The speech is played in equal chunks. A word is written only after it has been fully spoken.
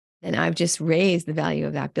then I've just raised the value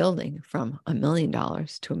of that building from $1 million to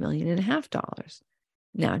 $1.5 million.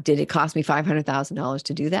 Now, did it cost me $500,000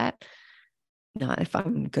 to do that? Not if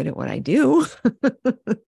I'm good at what I do.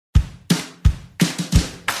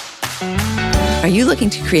 Are you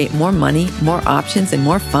looking to create more money, more options, and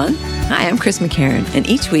more fun? Hi, I'm Chris McCarron, and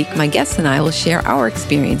each week my guests and I will share our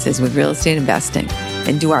experiences with real estate investing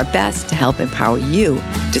and do our best to help empower you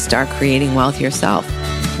to start creating wealth yourself.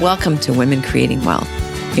 Welcome to Women Creating Wealth.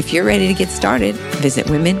 If you're ready to get started, visit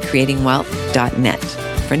womencreatingwealth.net.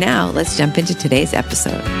 For now, let's jump into today's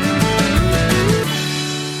episode.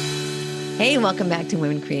 Hey, welcome back to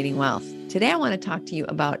Women Creating Wealth. Today I want to talk to you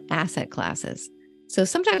about asset classes. So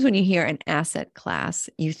sometimes when you hear an asset class,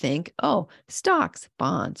 you think, oh, stocks,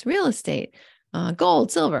 bonds, real estate,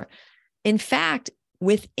 gold, silver. In fact,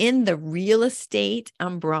 within the real estate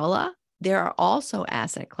umbrella, there are also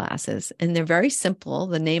asset classes, and they're very simple.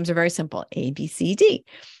 The names are very simple, A, B, C, D.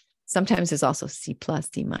 Sometimes there's also C plus,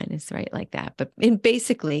 D minus, right? Like that. But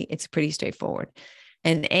basically, it's pretty straightforward.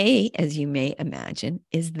 And A, as you may imagine,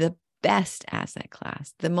 is the best asset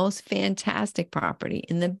class, the most fantastic property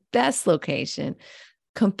in the best location,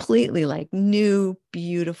 completely like new,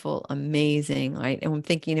 beautiful, amazing, right? And I'm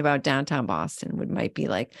thinking about downtown Boston, would might be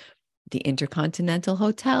like the Intercontinental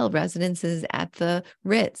Hotel, residences at the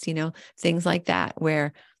Ritz, things like that,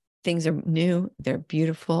 where things are new, they're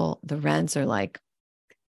beautiful, the rents are like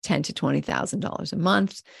 $10,000 to $20,000 a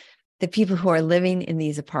month. The people who are living in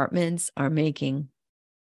these apartments are making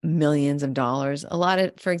millions of dollars. A lot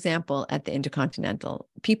of, for example, at the Intercontinental,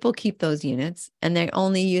 people keep those units and they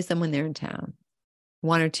only use them when they're in town,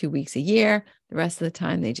 1 or 2 weeks a year. The rest of the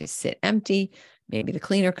time, they just sit empty. Maybe the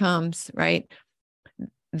cleaner comes, right?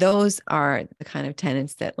 Those are the kind of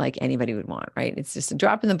tenants that like anybody would want, right? It's just a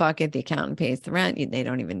drop in the bucket. The accountant pays the rent. They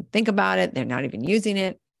don't even think about it. They're not even using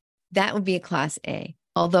it. That would be a Class A.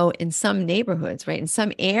 Although in some neighborhoods, right, in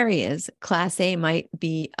some areas, Class A might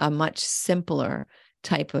be a much simpler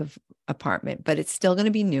type of apartment, but it's still going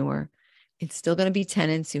to be newer. It's still going to be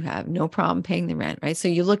tenants who have no problem paying the rent, right? So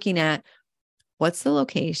you're looking at what's the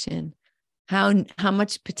location, how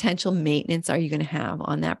much potential maintenance are you going to have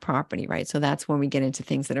on that property, right? So that's when we get into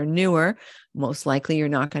things that are newer. Most likely you're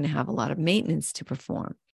not going to have a lot of maintenance to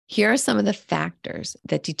perform. Here are some of the factors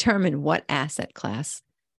that determine what asset class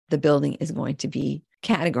the building is going to be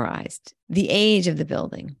categorized: the age of the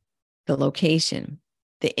building, the location,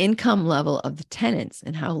 the income level of the tenants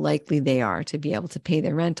and how likely they are to be able to pay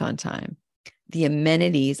their rent on time, the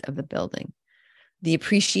amenities of the building, the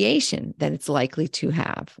appreciation that it's likely to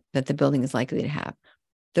have, that the building is likely to have,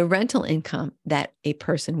 the rental income that a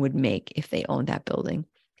person would make if they owned that building,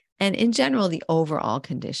 and in general, the overall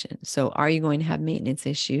condition. So are you going to have maintenance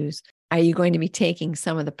issues? Are you going to be taking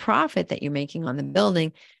some of the profit that you're making on the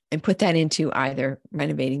building and put that into either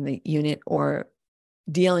renovating the unit or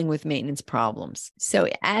dealing with maintenance problems? So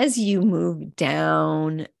as you move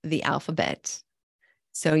down the alphabet,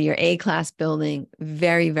 so your A-class building,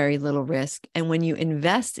 very, very little risk. And when you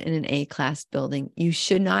invest in an A-class building, you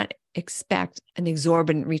should not expect an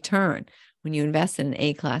exorbitant return. When you invest in an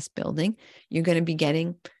A-class building, you're going to be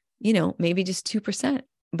getting, maybe just 2%,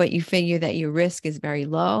 but you figure that your risk is very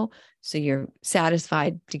low. So you're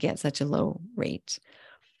satisfied to get such a low rate.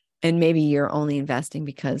 And maybe you're only investing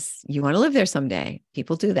because you want to live there someday.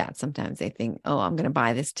 People do that. Sometimes they think, oh, I'm going to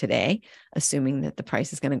buy this today, assuming that the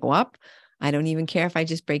price is going to go up. I don't even care if I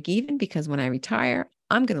just break even because when I retire,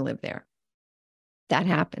 I'm going to live there. That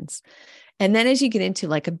happens. And then as you get into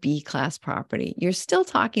like a B-class property, you're still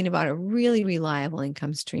talking about a really reliable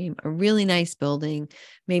income stream, a really nice building,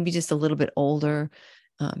 maybe just a little bit older.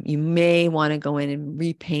 You may want to go in and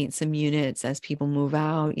repaint some units as people move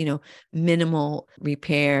out, minimal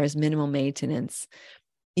repairs, minimal maintenance.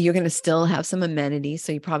 You're going to still have some amenities.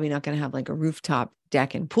 So you're probably not going to have like a rooftop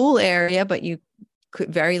deck and pool area, but you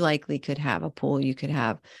could very likely could have a pool. You could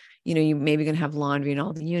have, you maybe going to have laundry in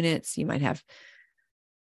all the units. You might have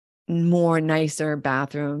more nicer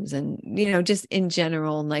bathrooms and, just in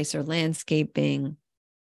general, nicer landscaping.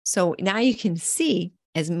 So now you can see,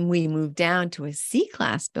 as we move down to a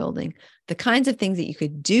C-class building, the kinds of things that you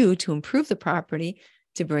could do to improve the property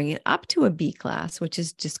to bring it up to a B-class, which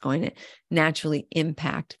is just going to naturally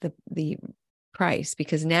impact the price.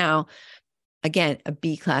 Because now, again, a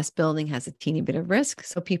B-class building has a teeny bit of risk.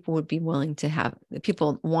 So people want to have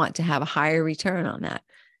a higher return on that.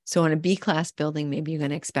 So on a B-class building, maybe you're going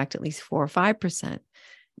to expect at least 4 or 5%.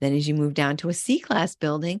 Then as you move down to a C-class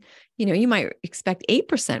building, you might expect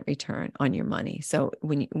 8% return on your money. So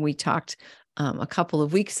when we talked a couple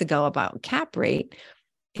of weeks ago about cap rate,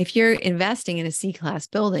 if you're investing in a C-class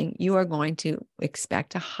building, you are going to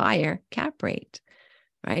expect a higher cap rate.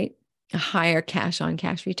 right? A higher cash on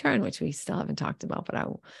cash return, which we still haven't talked about,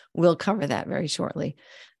 but will cover that very shortly.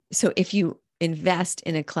 So if you invest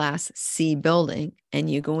in a Class C building and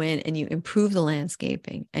you go in and you improve the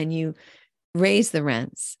landscaping and you raise the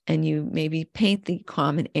rents and you maybe paint the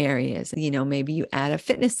common areas, maybe you add a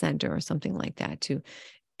fitness center or something like that to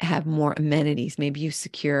have more amenities. Maybe you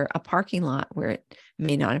secure a parking lot where it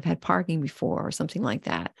may not have had parking before or something like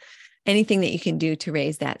that. Anything that you can do to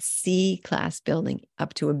raise that C class building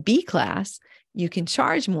up to a B class, you can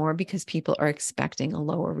charge more because people are expecting a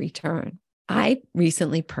lower return. I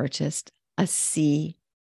recently purchased a C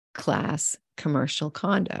class commercial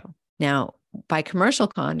condo. Now, by commercial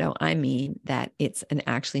condo, I mean that it's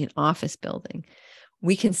actually an office building.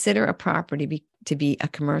 We consider a property to be a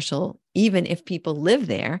commercial, even if people live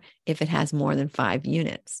there, if it has more than 5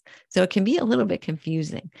 units. So it can be a little bit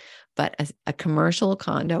confusing, but a commercial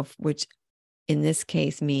condo, which in this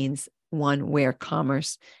case means one where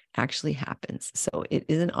commerce actually happens. So it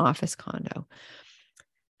is an office condo.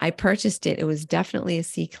 I purchased it. It was definitely a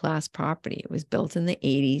C-class property. It was built in the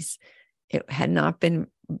 80s. It had not been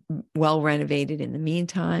well renovated in the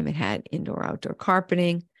meantime. It had indoor-outdoor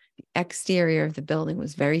carpeting. The exterior of the building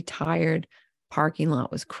was very tired. Parking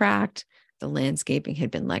lot was cracked. The landscaping had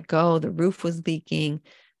been let go. The roof was leaking.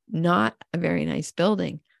 Not a very nice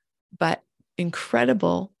building, but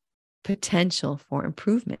incredible potential for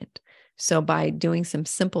improvement. So by doing some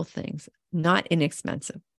simple things, not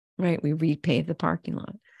inexpensive, right? We repaved the parking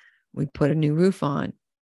lot. We put a new roof on.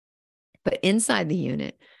 But inside the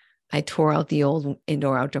unit, I tore out the old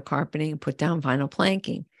indoor-outdoor carpeting and put down vinyl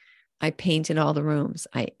planking. I painted all the rooms.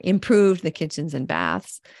 I improved the kitchens and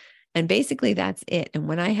baths. And basically that's it. And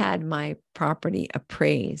when I had my property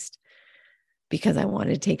appraised, because I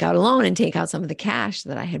wanted to take out a loan and take out some of the cash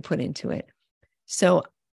that I had put into it. So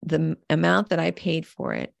the amount that I paid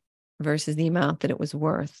for it versus the amount that it was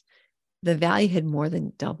worth, the value had more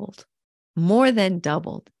than doubled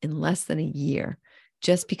in less than a year,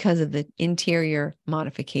 just because of the interior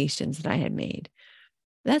modifications that I had made.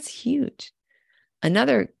 That's huge.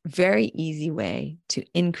 Another very easy way to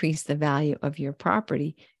increase the value of your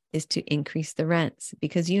property is to increase the rents,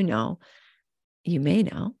 because you may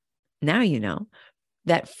know, now you know,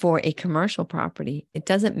 that for a commercial property, it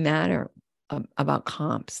doesn't matter about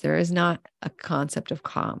comps. There is not a concept of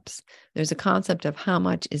comps. There's a concept of how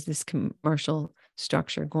much is this commercial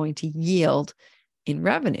structure going to yield in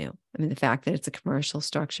revenue. I mean, the fact that it's a commercial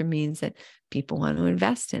structure means that people want to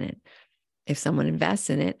invest in it. If someone invests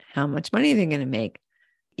in it, how much money are they going to make?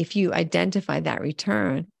 If you identify that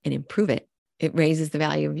return and improve it, it raises the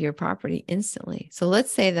value of your property instantly. So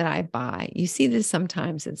let's say that I buy, you see this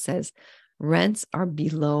sometimes, it says rents are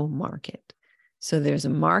below market. So there's a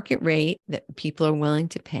market rate that people are willing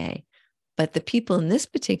to pay, but the people in this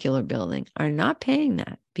particular building are not paying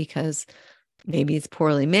that because maybe it's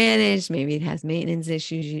poorly managed, maybe it has maintenance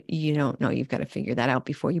issues. You don't know. You've got to figure that out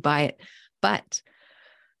before you buy it. But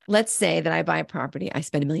let's say that I buy a property, I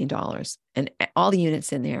spend $1 million, and all the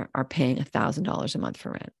units in there are paying $1,000 a month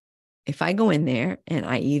for rent. If I go in there and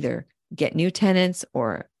I either get new tenants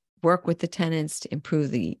or work with the tenants to improve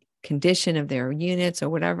the condition of their units or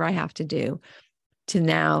whatever I have to do to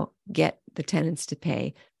now get the tenants to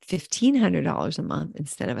pay $1,500 a month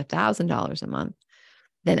instead of $1,000 a month,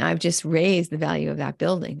 then I've just raised the value of that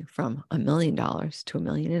building from $1 million to $1.5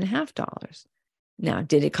 million. Now,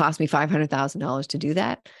 did it cost me $500,000 to do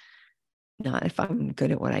that? Not if I'm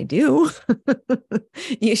good at what I do.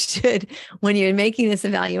 You should, when you're making this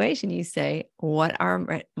evaluation, you say, what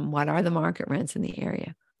are the market rents in the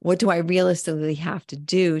area? What do I realistically have to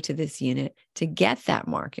do to this unit to get that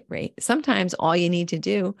market rate? Sometimes all you need to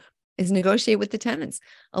do is negotiate with the tenants.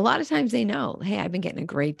 A lot of times they know, hey, I've been getting a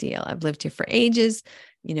great deal. I've lived here for ages.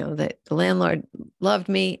 That the landlord loved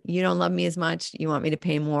me. You don't love me as much. You want me to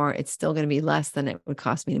pay more. It's still going to be less than it would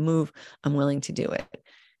cost me to move. I'm willing to do it.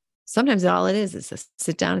 Sometimes all it is to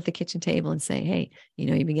sit down at the kitchen table and say, hey,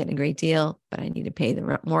 you've been getting a great deal, but I need to pay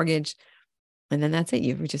the mortgage. And then that's it.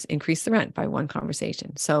 You've just increased the rent by one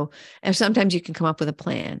conversation. So, and sometimes you can come up with a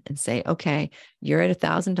plan and say, okay, you're at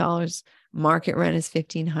 $1,000. Market rent is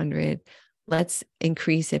 $1,500. Let's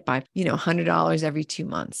increase it by, $100 every 2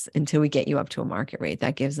 months until we get you up to a market rate.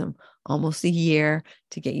 That gives them almost a year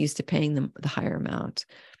to get used to paying them the higher amount.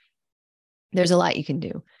 There's a lot you can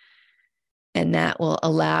do. And that will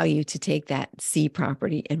allow you to take that C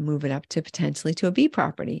property and move it up to potentially to a B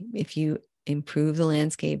property. If you improve the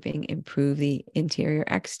landscaping, improve the interior,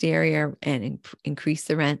 exterior, and increase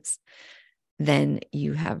the rents, then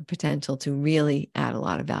you have potential to really add a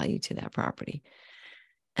lot of value to that property.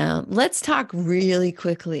 Let's talk really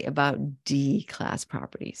quickly about D class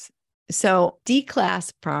properties. So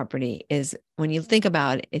D-class property is, when you think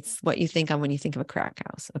about it, it's what you think of when you think of a crack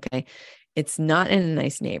house. Okay. It's not in a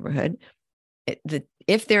nice neighborhood.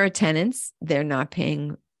 If there are tenants, they're not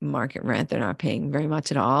paying market rent. They're not paying very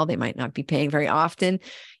much at all. They might not be paying very often.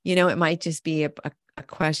 It might just be a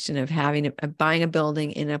question of buying a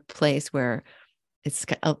building in a place where it's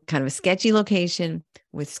kind of a sketchy location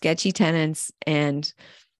with sketchy tenants and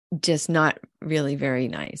just not really very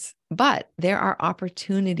nice. But there are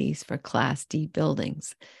opportunities for Class D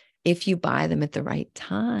buildings if you buy them at the right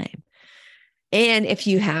time. And if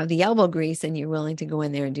you have the elbow grease and you're willing to go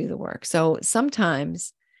in there and do the work. So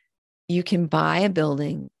sometimes you can buy a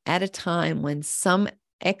building at a time when some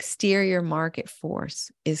exterior market force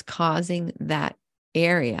is causing that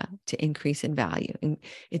area to increase in value, and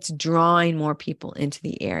it's drawing more people into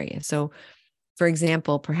the area. So, for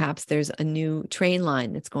example, perhaps there's a new train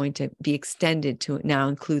line that's going to be extended to now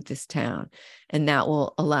include this town, and that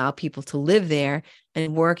will allow people to live there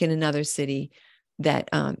and work in another city. That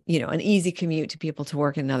an easy commute to people to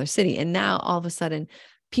work in another city. And now all of a sudden,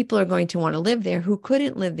 people are going to want to live there who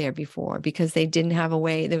couldn't live there before because they didn't have a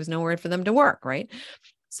way, there was nowhere for them to work, right?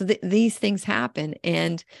 So these things happen.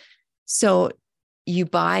 And so you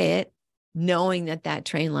buy it knowing that that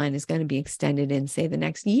train line is going to be extended in, say, the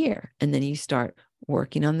next year. And then you start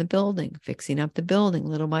working on the building, fixing up the building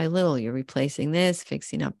little by little. You're replacing this,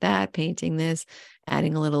 fixing up that, painting this,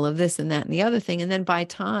 adding a little of this and that and the other thing. And then by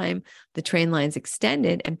time the train line's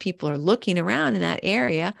extended and people are looking around in that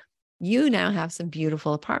area, you now have some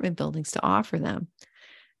beautiful apartment buildings to offer them.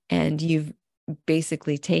 And you've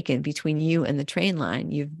basically taken, between you and the train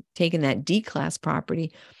line, you've taken that D-class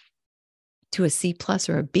property to a C+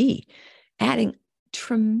 or a B, adding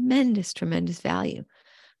tremendous, tremendous value.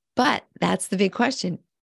 But that's the big question.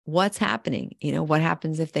 What's happening? What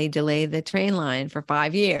happens if they delay the train line for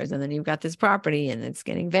 5 years and then you've got this property and it's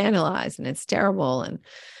getting vandalized and it's terrible and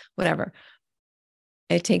whatever?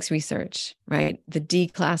 It takes research, right? The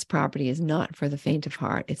D-class property is not for the faint of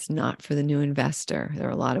heart. It's not for the new investor. There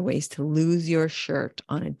are a lot of ways to lose your shirt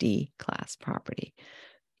on a D-class property.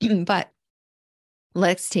 But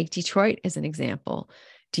let's take Detroit as an example.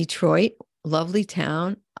 Detroit, lovely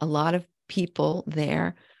town. A lot of people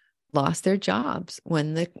there lost their jobs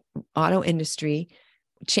when the auto industry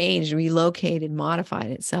changed, relocated, modified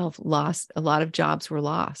itself. A lot of jobs were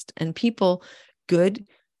lost. And people, good,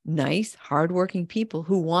 nice, hardworking people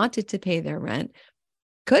who wanted to pay their rent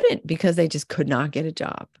couldn't because they just could not get a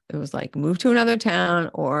job. It was like move to another town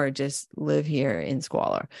or just live here in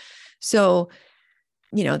squalor. So,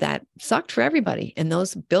 that sucked for everybody. And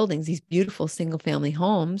those buildings, these beautiful single family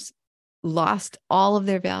homes, lost all of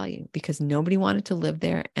their value because nobody wanted to live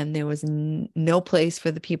there. And there was no place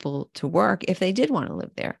for the people to work if they did want to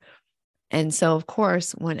live there. And so, of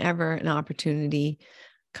course, whenever an opportunity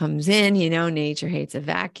comes in, nature hates a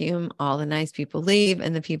vacuum, all the nice people leave.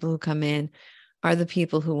 And the people who come in are the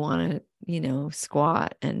people who want to,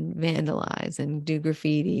 squat and vandalize and do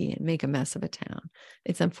graffiti and make a mess of a town.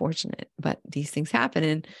 It's unfortunate, but these things happen.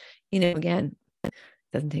 And, again, it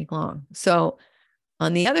doesn't take long. So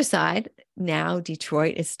on the other side, now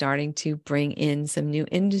Detroit is starting to bring in some new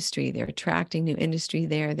industry. They're attracting new industry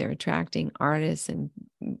there. They're attracting artists and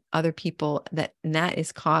other people and that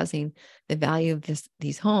is causing the value of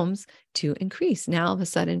these homes to increase. Now, all of a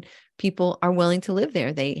sudden, people are willing to live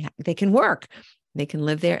there. They can work. They can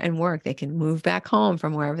live there and work. They can move back home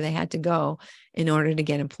from wherever they had to go in order to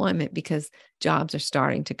get employment because jobs are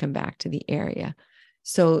starting to come back to the area.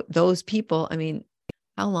 So those people,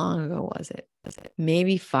 how long ago was it?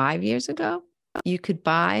 Maybe 5 years ago? You could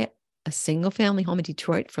buy a single family home in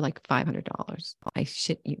Detroit for like $500. I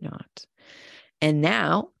shit you not. And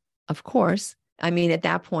now, of course, at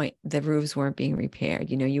that point, the roofs weren't being repaired.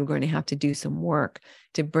 You were going to have to do some work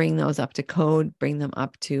to bring those up to code, bring them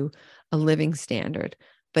up to a living standard.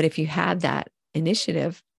 But if you had that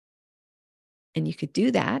initiative and you could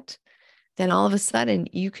do that, then all of a sudden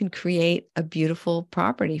you can create a beautiful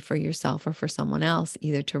property for yourself or for someone else,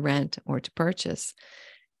 either to rent or to purchase.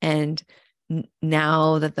 And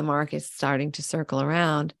now that the market's starting to circle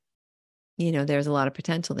around, there's a lot of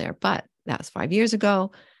potential there. But that was 5 years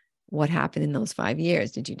ago. What happened in those 5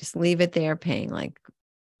 years? Did you just leave it there paying like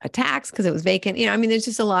a tax because it was vacant? There's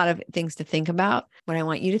just a lot of things to think about. What I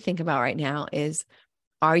want you to think about right now is,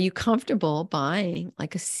 are you comfortable buying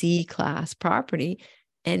like a C-class property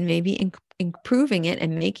and maybe improving it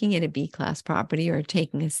and making it a B-class property, or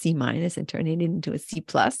taking a C- and turning it into a C+,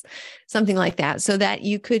 something like that, so that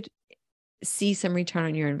you could see some return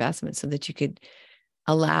on your investment, so that you could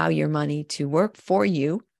allow your money to work for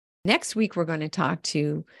you. Next week, we're going to talk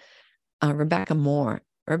to Rebecca Moore.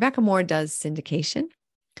 Rebecca Moore does syndication.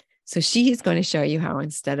 So she's going to show you how,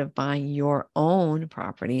 instead of buying your own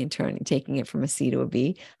property and taking it from a C to a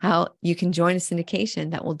B, how you can join a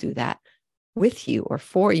syndication that will do that with you or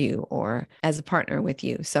for you or as a partner with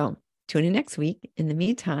you. So tune in next week. In the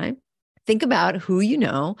meantime, think about who you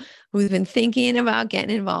know who's been thinking about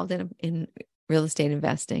getting involved in real estate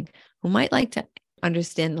investing, who might like to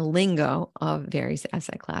understand the lingo of various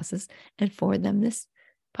asset classes, and forward them this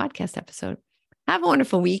podcast episode. Have a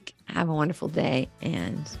wonderful week. Have a wonderful day.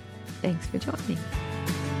 And thanks for joining.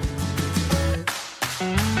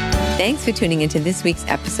 Thanks for tuning into this week's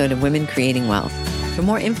episode of Women Creating Wealth. For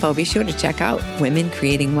more info, be sure to check out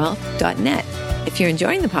womencreatingwealth.net. If you're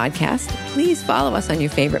enjoying the podcast, please follow us on your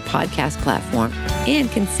favorite podcast platform and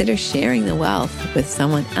consider sharing the wealth with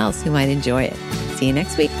someone else who might enjoy it. See you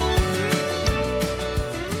next week.